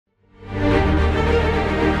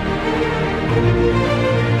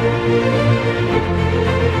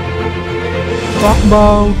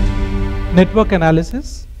about network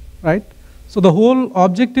analysis, right? So the whole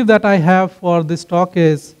objective that I have for this talk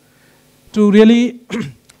is to really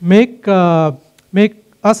make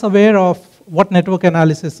us aware of what network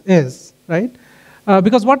analysis is, right?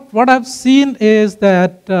 Because what I've seen is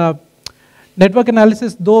that network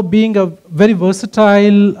analysis, though being a very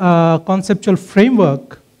versatile conceptual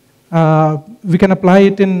framework, we can apply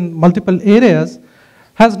it in multiple areas,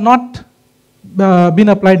 has not been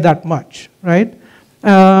applied that much, right?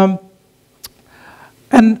 And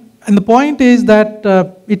the point is that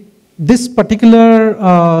this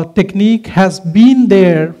particular technique has been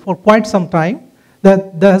there for quite some time.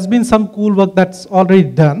 That there has been some cool work that's already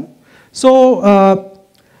done. So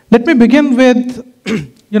let me begin with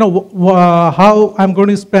how I'm going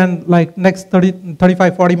to spend like next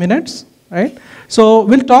 35-40 minutes, right? So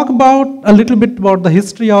we'll talk about a little bit about the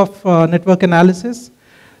history of network analysis,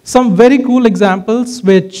 some very cool examples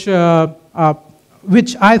which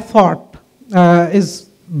I thought is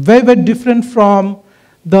very, very different from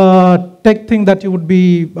the tech thing that you would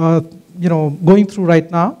be going through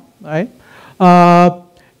right now, right?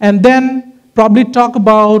 And then probably talk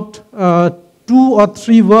about 2 or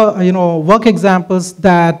 3 work examples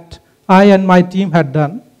that I and my team had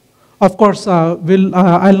done. Of course,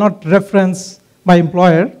 I'll not reference my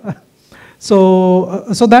employer. So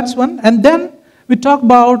that's one. And then we talk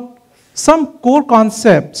about some core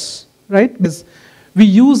concepts, right? Because we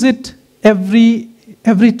use it every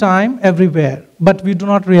time, everywhere, but we do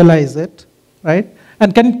not realize it, right?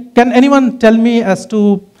 And can anyone tell me as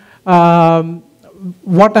to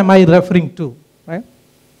what am I referring to, right?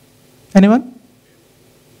 Anyone?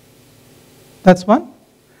 That's one.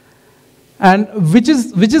 And which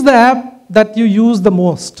is the app that you use the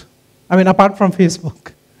most? I mean, apart from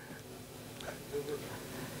Facebook.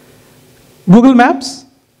 Google Maps,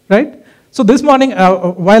 right? So this morning,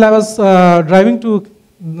 while I was driving to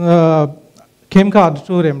Khemka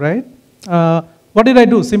Auditorium, right? What did I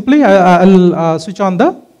do? Simply, I'll switch on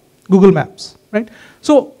the Google Maps, right?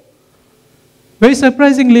 So very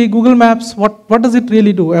surprisingly, Google Maps, what does it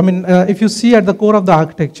really do? I mean, if you see at the core of the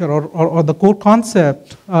architecture or the core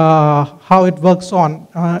concept, how it works on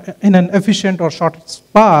in an efficient or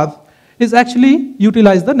shortest path, is actually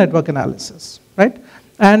utilize the network analysis, right?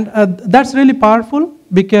 And that's really powerful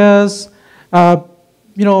because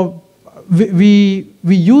we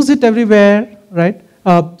use it everywhere, right?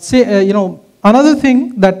 Another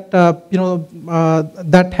thing that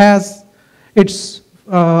that has its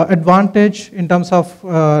advantage in terms of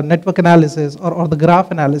network analysis or the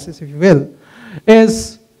graph analysis, if you will,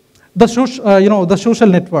 is the social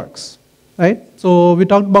networks, right? So we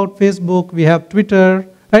talked about Facebook, we have Twitter,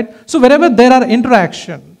 right? So wherever there are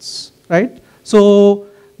interactions, right? So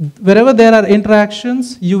wherever there are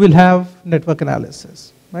interactions, you will have network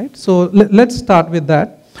analysis, right? So let's start with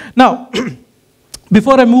that. Now,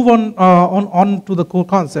 before I move on to the core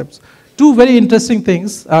concepts, 2 very interesting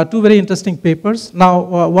things, 2 very interesting papers.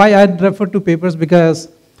 Now, why I'd refer to papers? Because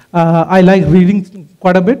I like reading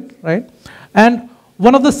quite a bit, right? And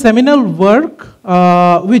one of the seminal work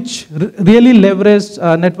which really leveraged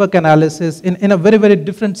network analysis in a very, very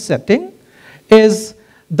different setting is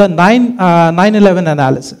the 9/11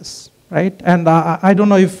 analysis, right? And I don't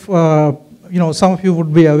know if some of you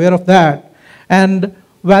would be aware of that. And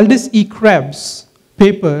Valdez E. Krebs'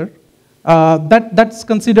 paper, that's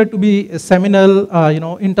considered to be a seminal,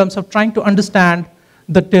 in terms of trying to understand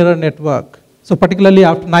the terror network. So particularly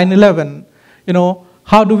after 9/11,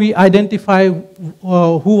 how do we identify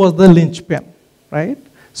who was the linchpin, right?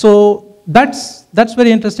 So that's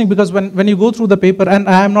very interesting because when you go through the paper, and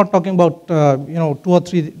I am not talking about 2 or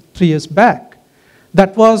 3 years back,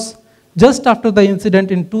 that was just after the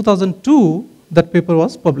incident in 2002 that paper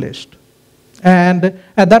was published. And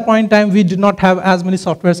at that point in time, we did not have as many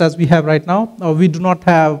softwares as we have right now. We do not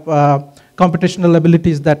have computational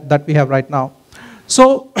abilities that we have right now.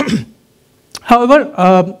 So, however,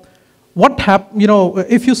 what happened?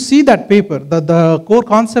 If you see that paper, the core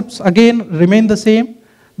concepts again remain the same.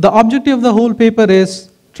 The objective of the whole paper is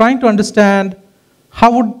trying to understand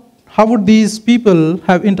how would these people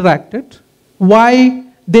have interacted, why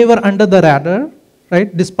they were under the radar,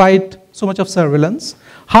 right, despite so much of surveillance,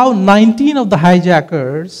 how 19 of the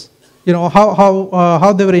hijackers,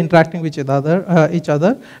 how they were interacting with each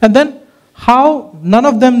other, and then how none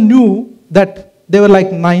of them knew that they were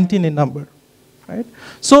like 19 in number, right?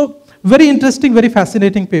 So very interesting, very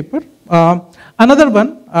fascinating paper. Another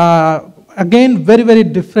one, again, very, very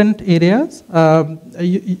different areas.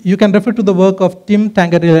 You can refer to the work of Tim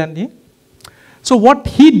Tangarelani. So what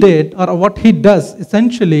he did, or what he does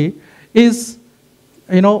essentially, is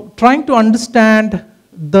trying to understand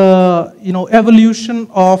the evolution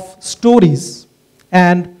of stories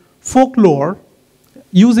and folklore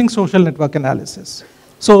using social network analysis.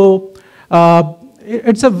 So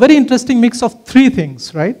it's a very interesting mix of three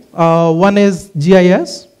things, right? One is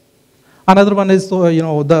GIS, another one is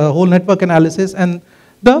the whole network analysis, and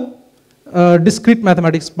the discrete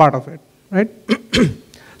mathematics part of it, right?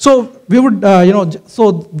 So we would,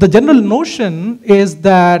 so the general notion is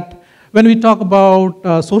that when we talk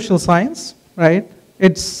about social science, right,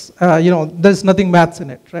 it's, there's nothing maths in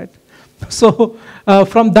it, right? So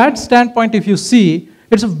from that standpoint, if you see,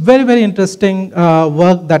 it's a very, very interesting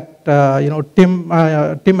work that Tim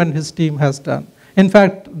and his team has done. In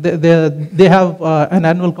fact, they have an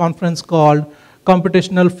annual conference called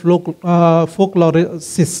Computational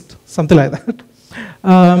Folklorist, something like that.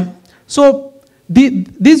 So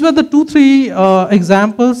these were the 2-3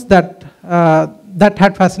 examples that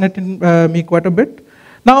had fascinated me quite a bit.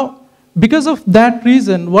 Now, because of that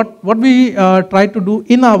reason, what we try to do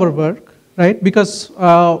in our work, right? Because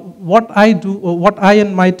what I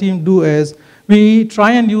and my team do is we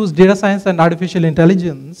try and use data science and artificial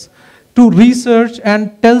intelligence to research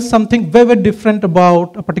and tell something very, very different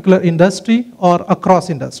about a particular industry or across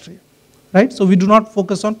industry, right? So we do not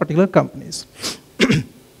focus on particular companies.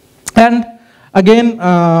 And again,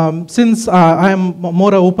 since I am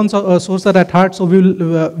more an open sourcer at heart, so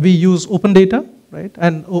we use open data, right,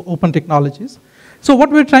 and open technologies. So what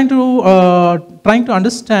we're trying to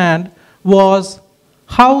understand was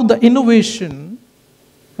how the innovation,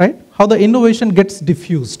 right, how the innovation gets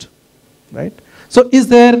diffused, right? So is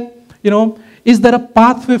there a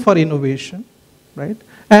pathway for innovation, right?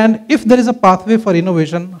 And if there is a pathway for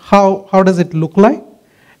innovation, how does it look like?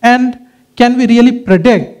 And can we really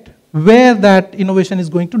predict where that innovation is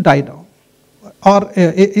going to die down? Or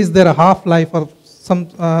is there a half-life or some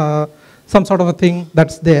sort of a thing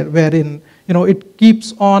that's there wherein it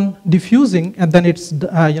keeps on diffusing and then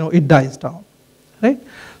it dies down, right?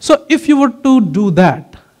 So if you were to do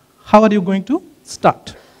that, how are you going to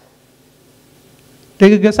start?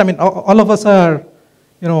 Take a guess. I mean, all of us are,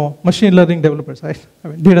 machine learning developers, right? I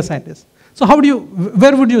mean, data scientists. So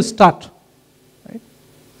where would you start, right?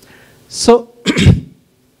 So,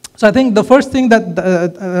 so I think the first thing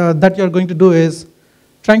that you're going to do is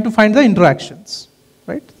trying to find the interactions,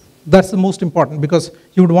 right? That's the most important because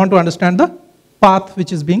you would want to understand the path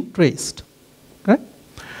which is being traced, okay?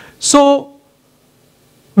 So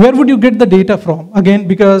where would you get the data from? Again,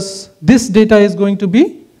 because this data is going to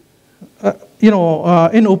be, in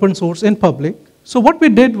open source, in public. So what we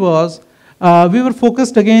did was, we were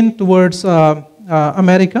focused again towards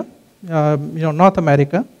America, North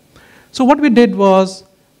America. So what we did was,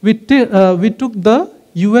 we took the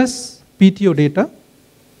US PTO data,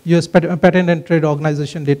 US Patent and Trade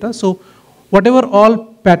Organization data. So whatever all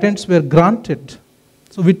patents were granted,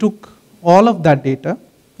 so we took all of that data,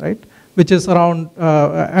 right? Which is around,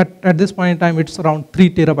 at this point in time, it's around 3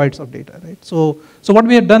 terabytes of data, right? So what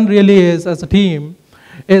we have done really is, as a team,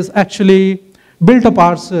 is actually built a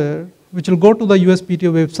parser which will go to the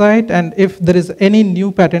USPTO website, and if there is any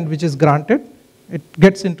new patent which is granted, it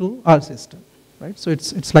gets into our system, right? So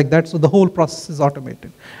it's like that, so the whole process is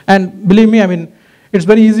automated. And believe me, I mean, it's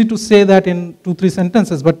very easy to say that in 2-3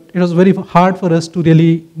 sentences, but it was very hard for us to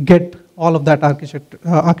really get all of that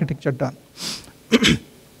architecture done.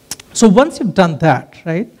 So once you've done that,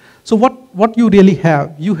 right? So what you really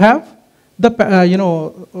have? You have the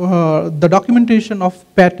the documentation of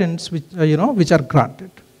patents which are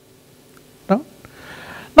granted.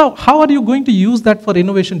 Now, how are you going to use that for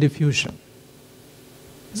innovation diffusion?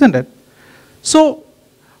 Isn't it? So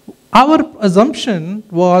our assumption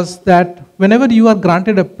was that whenever you are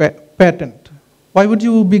granted a patent, why would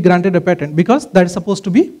you be granted a patent? Because that is supposed to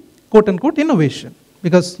be quote unquote innovation.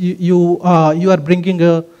 Because you are bringing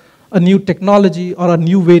a new technology or a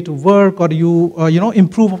new way to work, or you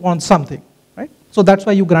improve upon something, right? So that's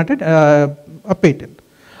why you granted a patent.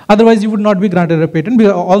 Otherwise, you would not be granted a patent,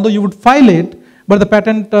 because although you would file it, but the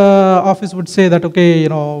patent office would say that, okay,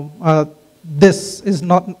 this is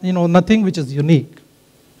not nothing which is unique,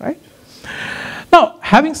 right? Now,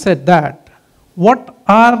 having said that, what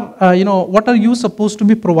are you supposed to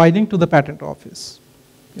be providing to the patent office?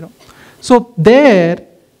 So there,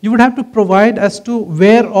 you would have to provide as to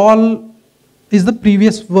where all is the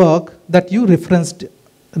previous work that you referenced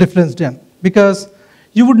in, because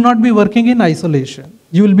you would not be working in isolation.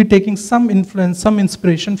 You will be taking some influence, some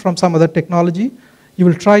inspiration from some other technology. You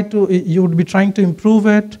would be trying to improve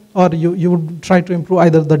it, or you would try to improve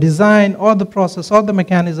either the design or the process or the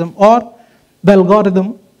mechanism or the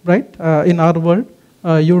algorithm, right? In our world,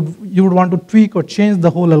 you would want to tweak or change the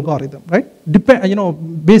whole algorithm, right?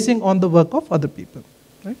 Basing on the work of other people.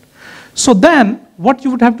 So then, what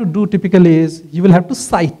you would have to do typically is you will have to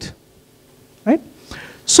cite, right?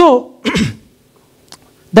 So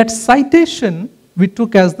that citation we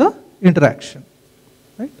took as the interaction,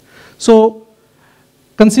 right? So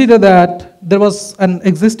consider that there was an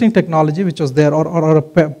existing technology which was there, or a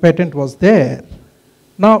patent was there.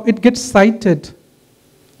 Now it gets cited,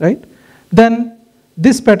 right? Then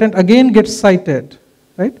this patent again gets cited,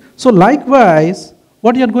 right? So likewise,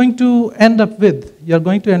 what you're going to end up with? You're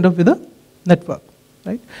going to end up with a network,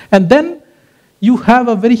 right? And then you have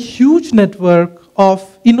a very huge network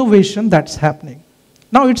of innovation that's happening.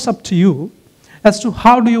 Now it's up to you as to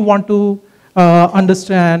how do you want to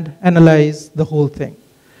understand, analyze the whole thing.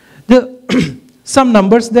 There some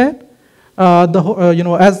numbers there.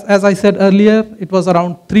 As I said earlier, it was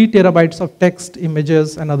around 3 terabytes of text,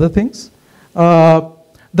 images, and other things.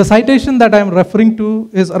 The citation that I'm referring to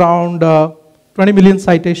is around 20 million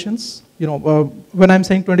citations. When I'm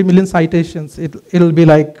saying 20 million citations, it'll be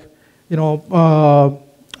like, we'll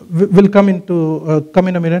come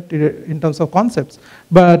in a minute in terms of concepts.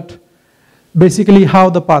 But basically how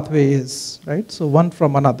the pathway is, right? So one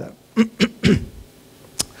from another.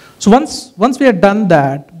 So once we had done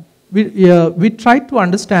that, we tried to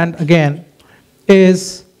understand again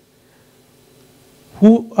is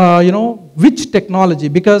which technology,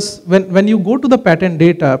 because when you go to the patent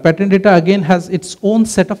data again has its own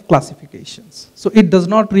set of classifications. So it does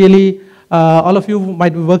not really, all of you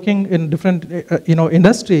might be working in different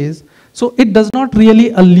industries, so it does not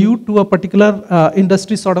really allude to a particular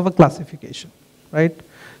industry sort of a classification, right?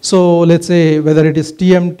 So let's say whether it is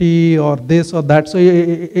TMT or this or that, so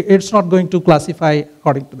it's not going to classify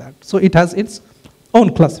according to that. So it has its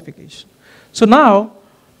own classification. So now,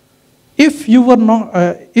 if you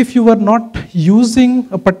were not using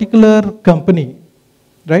a particular company,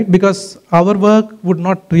 right? Because our work would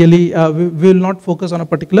not really, we will not focus on a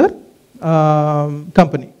particular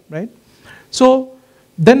company, right? So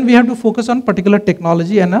then we have to focus on particular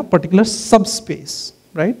technology and a particular subspace,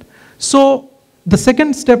 right? So the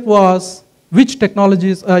second step was which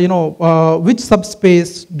technologies, which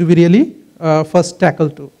subspace do we really first tackle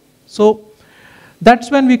to? So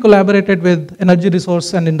that's when we collaborated with Energy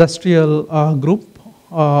Resource and Industrial group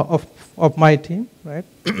of my team, right?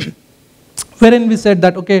 Wherein we said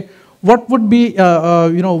that, okay, what would be,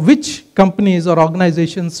 which companies or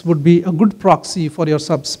organizations would be a good proxy for your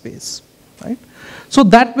subspace, right? So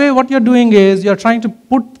that way what you're doing is you're trying to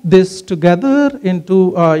put this together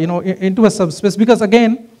into, into a subspace, because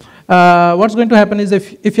again, what's going to happen is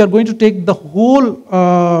if you're going to take the whole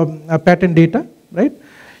patent data, right?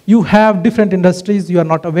 You have different industries, you are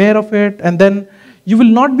not aware of it, and then you will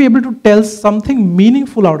not be able to tell something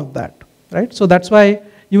meaningful out of that, right? So that's why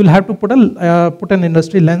you will have to put an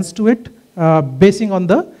industry lens to it, basing on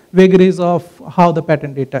the vagaries of how the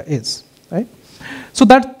patent data is, right? So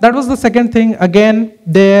that was the second thing. Again,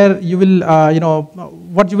 there you will,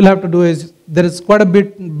 what you will have to do is there is quite a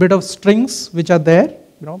bit of strings which are there,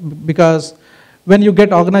 because when you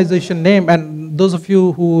get organization name, and those of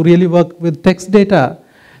you who really work with text data,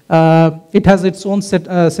 it has its own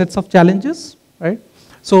sets of challenges, right?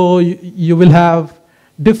 So you will have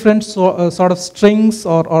different sort of strings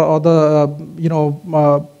or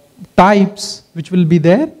the types which will be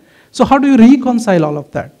there. So how do you reconcile all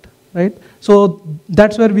of that, right? So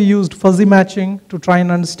that's where we used fuzzy matching to try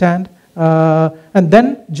and understand, and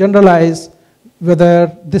then generalize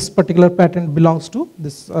whether this particular patent belongs to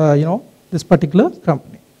this, this particular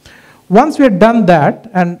company. Once we had done that,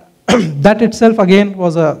 and that itself again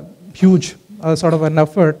was a huge sort of an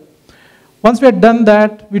effort. Once we had done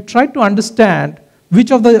that, we tried to understand which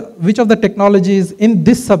of the technologies in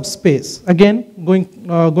this subspace, again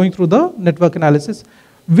going through the network analysis,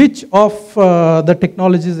 which of the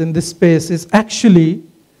technologies in this space is actually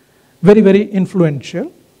very, very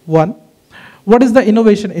influential, one. What is the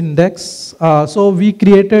innovation index? So we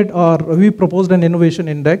created, or we proposed an innovation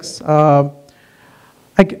index. I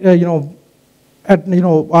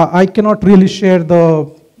cannot really share the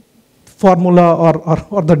formula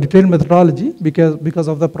or the detailed methodology because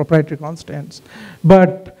of the proprietary constraints.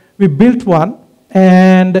 But we built one,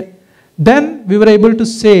 and then we were able to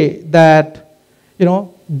say that,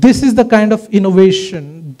 this is the kind of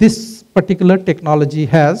innovation this particular technology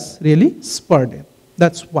has really spurred in.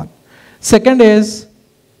 That's one. Second is,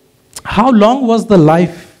 how long was the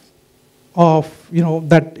life of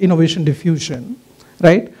that innovation diffusion,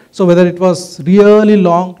 right? So whether it was really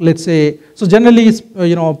long, let's say, so generally,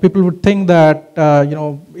 people would think that,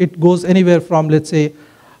 it goes anywhere from, let's say,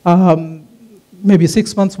 maybe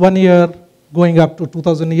 6 months, 1 year, going up to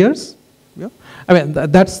 2,000 years. Yeah? I mean,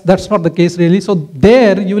 that's not the case really. So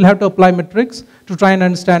there, you will have to apply metrics to try and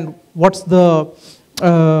understand what's the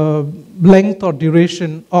length or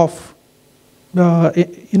duration of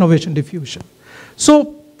innovation diffusion.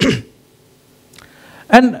 So,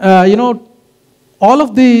 and all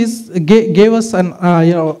of these gave us an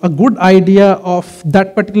a good idea of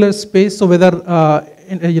that particular space. So whether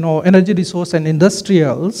energy resource and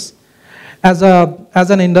industrials as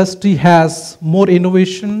an industry has more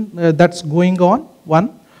innovation that's going on,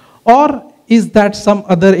 one, or is that some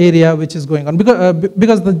other area which is going on?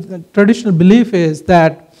 Because the traditional belief is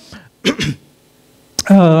that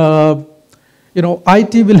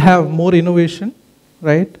IT will have more innovation,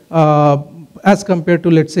 right? As compared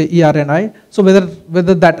to, let's say, ER&I. So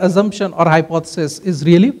whether that assumption or hypothesis is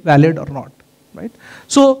really valid or not, right?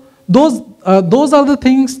 So those are the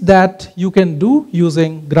things that you can do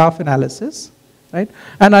using graph analysis, right?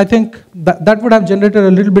 And I think that would have generated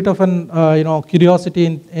a little bit of an curiosity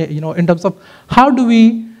in terms of how do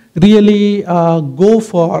we really go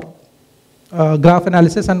for graph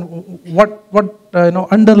analysis and what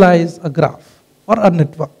underlies a graph or a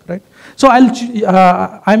network, right? So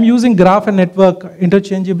I'm using graph and network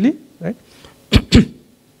interchangeably, right?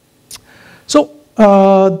 So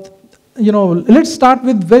let's start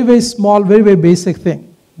with very, very small, very, very basic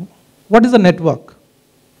thing. What is a network?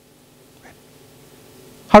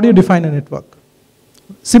 How do you define a network?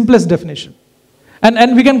 Simplest definition.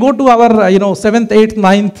 And we can go to our 7th, 8th,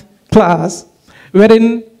 9th class,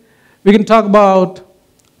 wherein we can talk about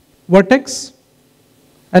vertex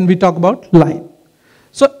and we talk about line.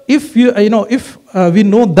 So if we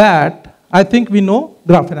know that, I think we know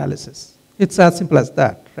graph analysis. It's as simple as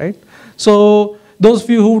that, right? So those of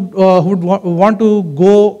you who would want to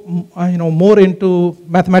go more into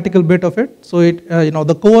mathematical bit of it, so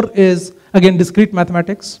the core is again discrete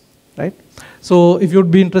mathematics, right? So if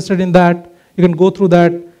you'd be interested in that, you can go through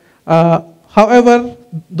that. However,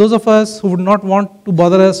 those of us who would not want to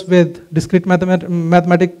bother us with discrete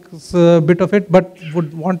mathematics bit of it, but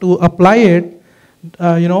would want to apply it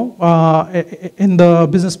in the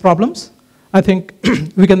business problems, I think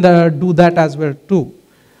we can do that as well too.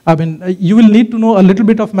 I mean, you will need to know a little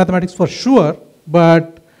bit of mathematics for sure,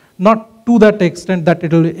 but not to that extent that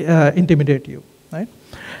it will intimidate you, right?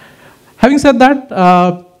 Having said that,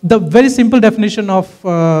 the very simple definition of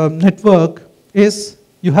network is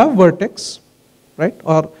you have vertex, right?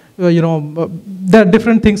 Or there are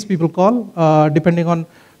different things people call depending on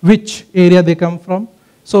which area they come from.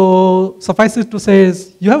 So suffice it to say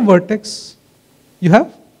is you have vertex, you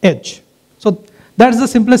have edge. So that's the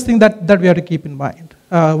simplest thing that we have to keep in mind.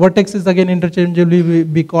 Vertex is again interchangeably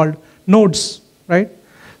be called nodes, right?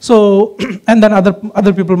 So and then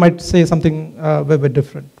other people might say something very, very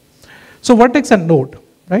different. So vertex and node,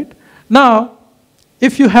 right? Now,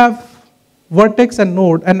 if you have vertex and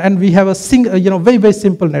node, and we have a single, very, very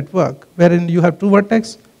simple network wherein you have two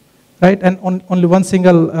vertex, right, and only one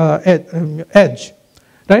single edge,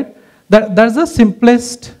 right? That's the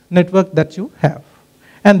simplest network that you have.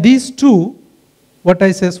 And these two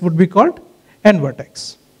vertices would be called n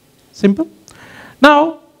vertex. Simple.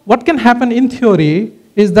 Now, what can happen in theory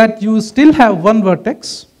is that you still have one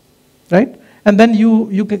vertex, right? And then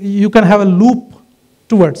you can have a loop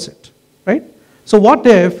towards it, right? So what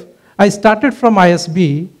if I started from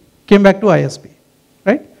ISB, came back to ISB,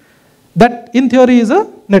 right? That in theory is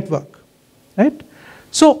a network, right?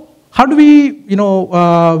 So how do we,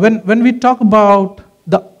 when we talk about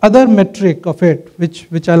the other metric of it,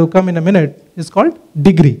 which I'll come in a minute, is called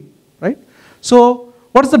degree, right? So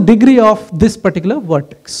what's the degree of this particular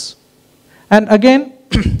vertex? And again,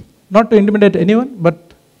 not to intimidate anyone,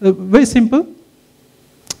 but very simple.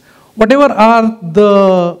 Whatever are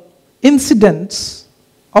the incidents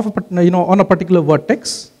of on a particular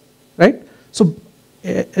vertex, right? So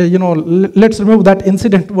let's remove that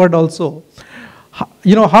incident word also.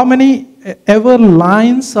 How many ever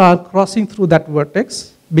lines are crossing through that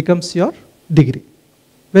vertex becomes your degree.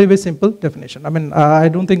 Very, very simple definition. I mean, I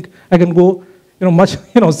don't think I can go much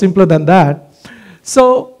simpler than that.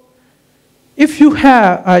 So if you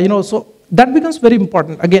have so that becomes very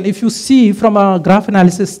important. Again, if you see from a graph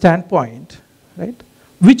analysis standpoint, right,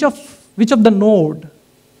 which of the node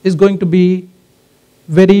is going to be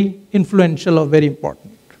very influential or very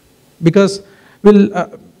important? Because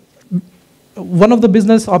one of the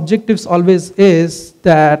business objectives always is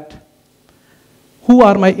that who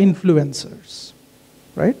are my influencers,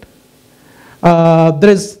 right? There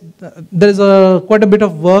is quite a bit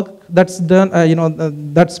of work that's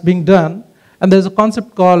done, that's being done, and there's a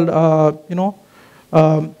concept called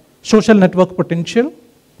social network potential,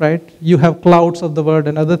 right? You have clouds of the world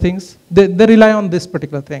and other things. They rely on this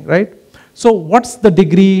particular thing, right? So what's the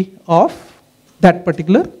degree of that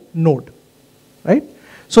particular node, right?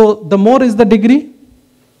 So the more is the degree,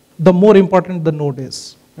 the more important the node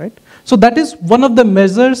is, right? So that is one of the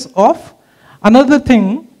measures of another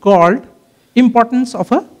thing called importance of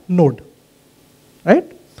a node, right?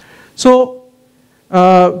 So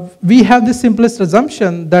we have the simplest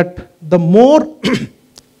assumption that the more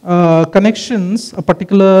connections a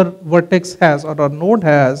particular vertex has or a node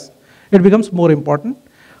has, it becomes more important.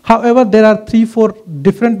 However, there are 3-4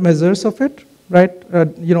 different measures of it, right?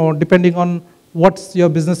 Depending on what's your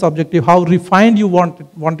business objective, how refined you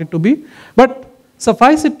want it to be. But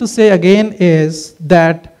suffice it to say again is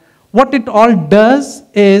that what it all does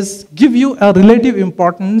is give you a relative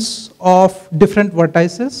importance of different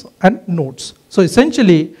vertices and nodes. So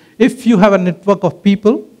essentially, if you have a network of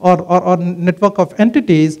people or network of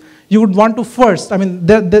entities, you would want to first,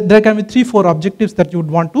 there can be 3-4 objectives that you would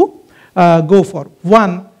want to go for.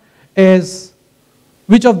 One is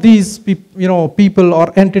which of these people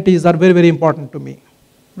or entities are very, very important to me,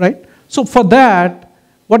 right? So for that,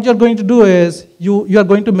 what you're going to do is you are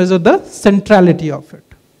going to measure the centrality of it.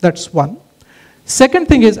 That's one. Second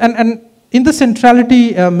thing is, and in the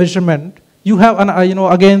centrality measurement, you have,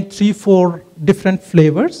 again, 3-4 different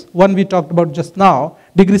flavors. One we talked about just now,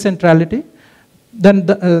 degree centrality. Then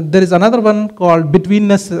there is another one called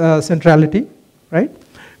betweenness centrality, right?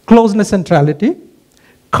 Closeness centrality,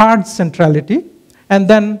 card centrality, and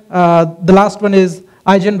then the last one is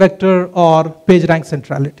eigenvector or PageRank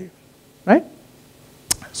centrality, right?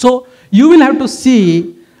 So you will have to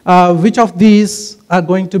see which of these are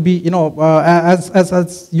going to be,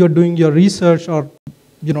 as you're doing your research or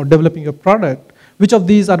developing your product, which of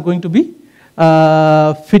these are going to be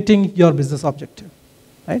fitting your business objective,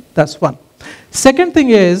 right? That's one. Second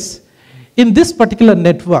thing is, in this particular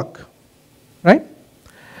network, right?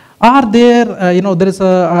 Are there, there is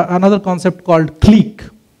another concept called clique,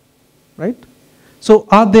 right? So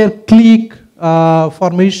are there clique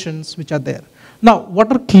formations which are there? Now,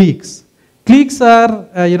 what are cliques? Cliques are,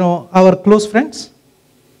 our close friends,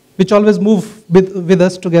 which always move with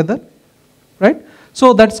us together, right?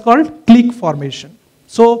 So that's called clique formation.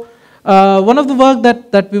 So one of the work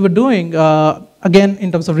that we were doing, again,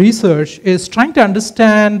 in terms of research, is trying to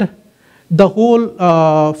understand the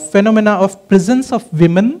whole phenomena of presence of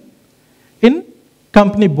women in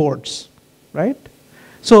company boards, right?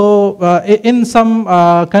 So in some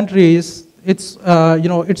countries, it's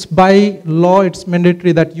it's by law, it's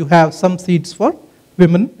mandatory that you have some seats for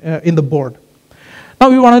women in the board. Now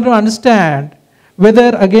we wanted to understand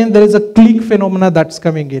whether again there is a clique phenomena that's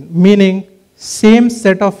coming in, meaning same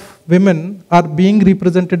set of women are being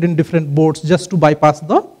represented in different boards just to bypass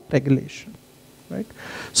the regulation, right?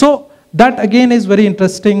 So that again is very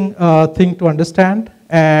interesting thing to understand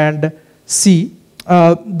and see.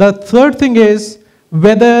 The third thing is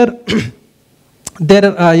whether there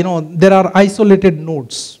are isolated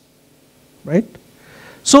nodes, right?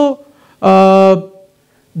 So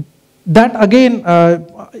that again,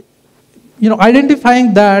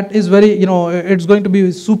 identifying that is very, it's going to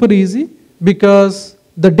be super easy because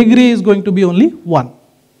the degree is going to be only 1,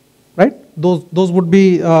 right? Those would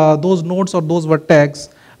be those nodes or those vertex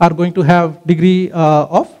are going to have degree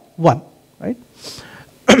of 1, right?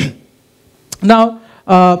 Now,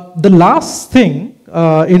 the last thing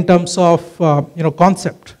in terms of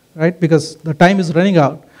concept, right? Because the time is running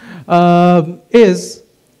out, is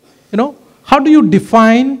how do you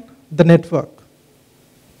define the network,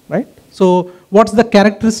 right? So what's the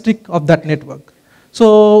characteristic of that network?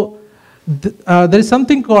 So there is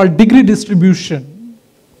something called degree distribution,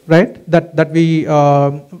 right? That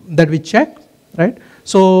we check, right?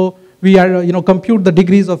 So we are compute the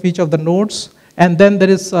degrees of each of the nodes, and then there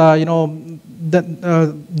is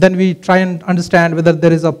then we try and understand whether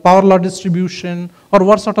there is a power law distribution or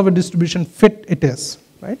what sort of a distribution fit it is,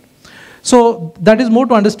 right? So that is more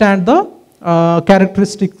to understand the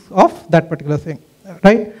characteristics of that particular thing,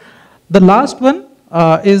 right? The last one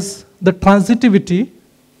is the transitivity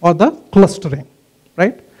or the clustering,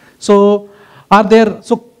 right? So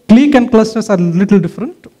clique and clusters are a little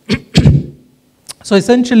different. So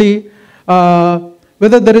essentially,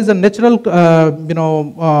 whether there is a natural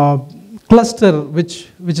cluster which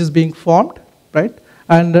is being formed, right?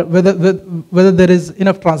 And whether there is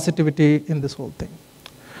enough transitivity in this whole thing,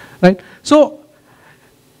 right? So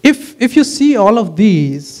if you see all of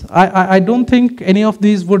these, I don't think any of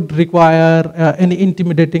these would require any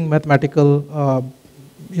intimidating mathematical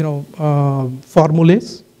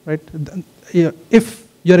formulas, right? If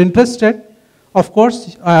you're interested, of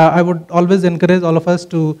course, I would always encourage all of us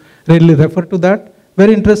to really refer to that.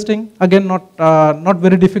 Very interesting. Again, not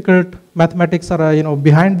very difficult mathematics are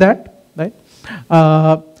behind that, right?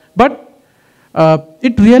 But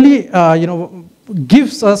it really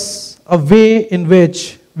gives us a way in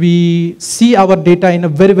which we see our data in a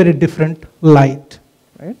very, very different light.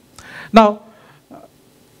 Right? Now,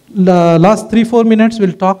 the last 3-4 minutes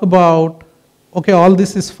we'll talk about, okay, all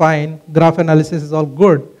this is fine, graph analysis is all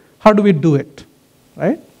good, how do we do it,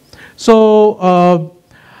 right? So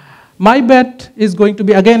my bet is going to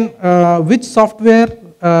be, again, which software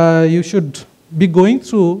you should be going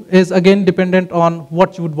through is again dependent on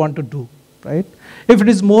what you would want to do, right? If it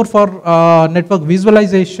is more for network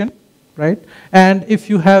visualization, right, and if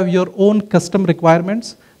you have your own custom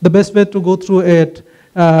requirements, the best way to go through it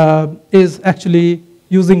is actually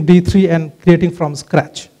using D3 and creating from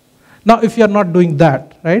scratch. Now, if you are not doing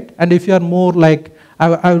that, right, and if you are more like,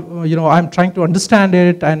 I'm trying to understand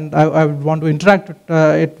it and I want to interact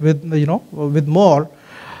it with, with more.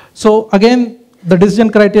 So again, the decision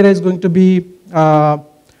criteria is going to be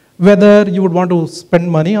whether you would want to spend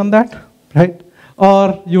money on that, right,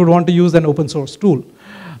 or you would want to use an open source tool.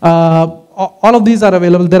 All of these are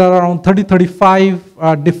available. There are around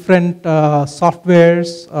 30-35 different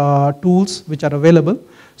softwares, tools which are available.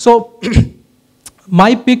 So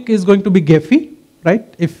my pick is going to be Gephi, right?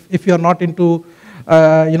 If you are not into,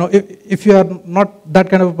 if you are not that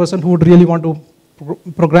kind of a person who would really want to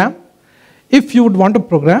program. If you would want to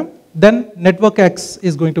program, then NetworkX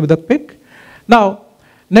is going to be the pick. Now,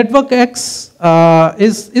 NetworkX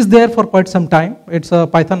is there for quite some time. It's a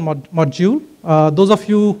Python module. Those of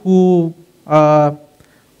you who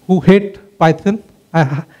hate Python,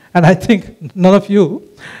 and I think none of you,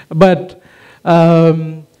 but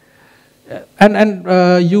you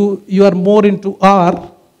are more into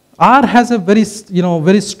R. R has a very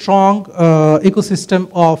strong ecosystem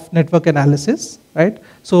of network analysis, right?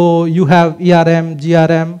 So you have ERM,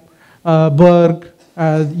 GRM, Berg,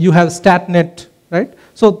 you have StatNet, right?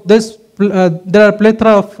 So there are a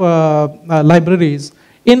plethora of libraries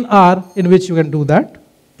in R in which you can do that.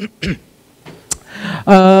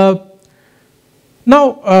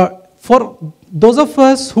 Now, for those of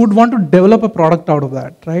us who would want to develop a product out of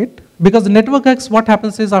that, right? Because the NetworkX, what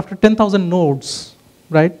happens is after 10,000 nodes,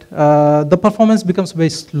 right, the performance becomes very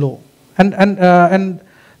slow, and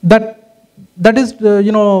that is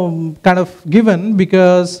kind of given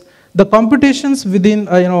because the computations within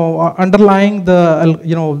underlying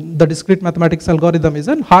the discrete mathematics algorithm is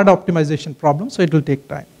a hard optimization problem, so it will take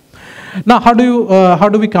time. Now, how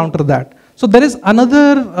do we counter that? So there is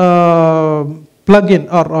another plugin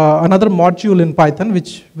or another module in Python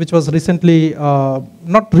which was recently,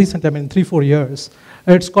 not recently, I mean 3-4 years.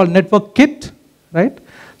 It's called NetworkKit, right?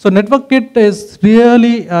 So NetworkKit is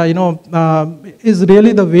really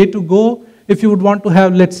the way to go if you would want to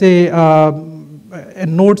have, let's say,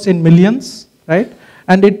 nodes in millions, right?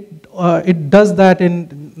 And it does that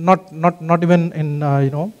in not even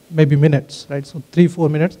in maybe minutes, right? So 3-4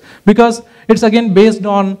 minutes, because it's again based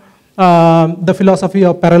on the philosophy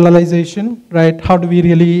of parallelization, right? How do we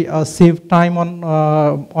really save time on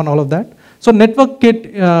all of that? So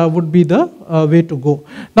NetworkKit would be the way to go.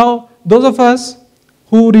 Now, those of us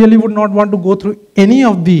who really would not want to go through any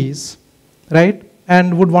of these, right,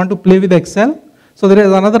 and would want to play with Excel, so there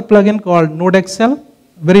is another plugin called NodeXL,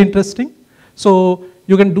 very interesting. So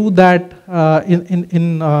you can do that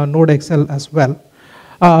in NodeXL as well.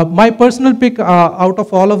 My personal pick out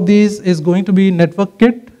of all of these is going to be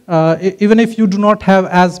NetworkKit, even if you do not have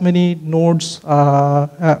as many nodes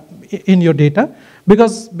in your data,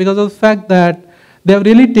 because of the fact that they have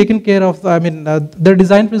really taken care of, their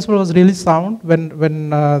design principle was really sound when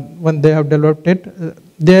they have developed it.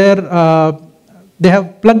 They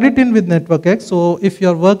have plugged it in with NetworkX, so if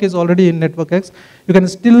your work is already in NetworkX, you can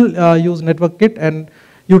still use NetworkKit and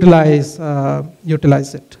utilize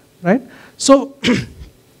it, right? So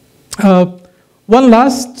one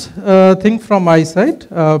last thing from my side.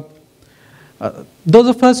 Those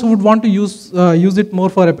of us who would want to use it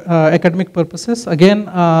more for academic purposes, again,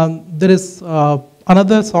 there is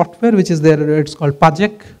another software which is there. It's called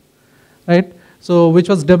Pajek, right? So which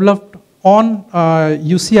was developed on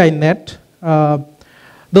UCI.net.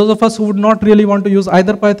 Those of us who would not really want to use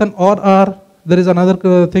either Python or R, there is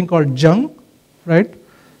another thing called Jung, right?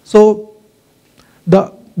 So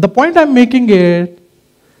the point I'm making is,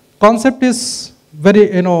 concept is very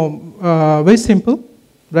very simple,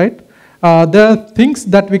 right? There are things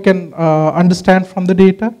that we can understand from the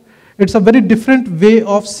data. It's a very different way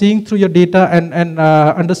of seeing through your data and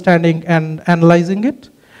understanding and analyzing it.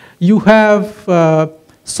 You have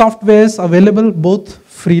softwares available both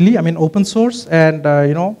freely, open source and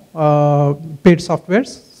paid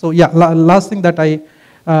softwares. So yeah, last thing that I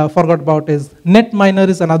forgot about is Netminer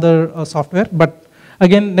is another software, but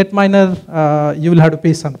again, Netminer you will have to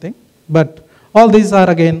pay something. But All these are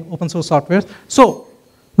again open source software. So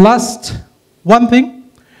last one thing,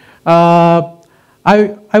 I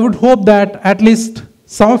would hope that at least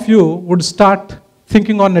some of you would start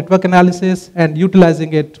thinking on network analysis and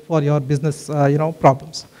utilizing it for your business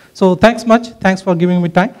problems. So thanks much. Thanks for giving me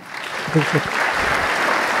time. Appreciate it.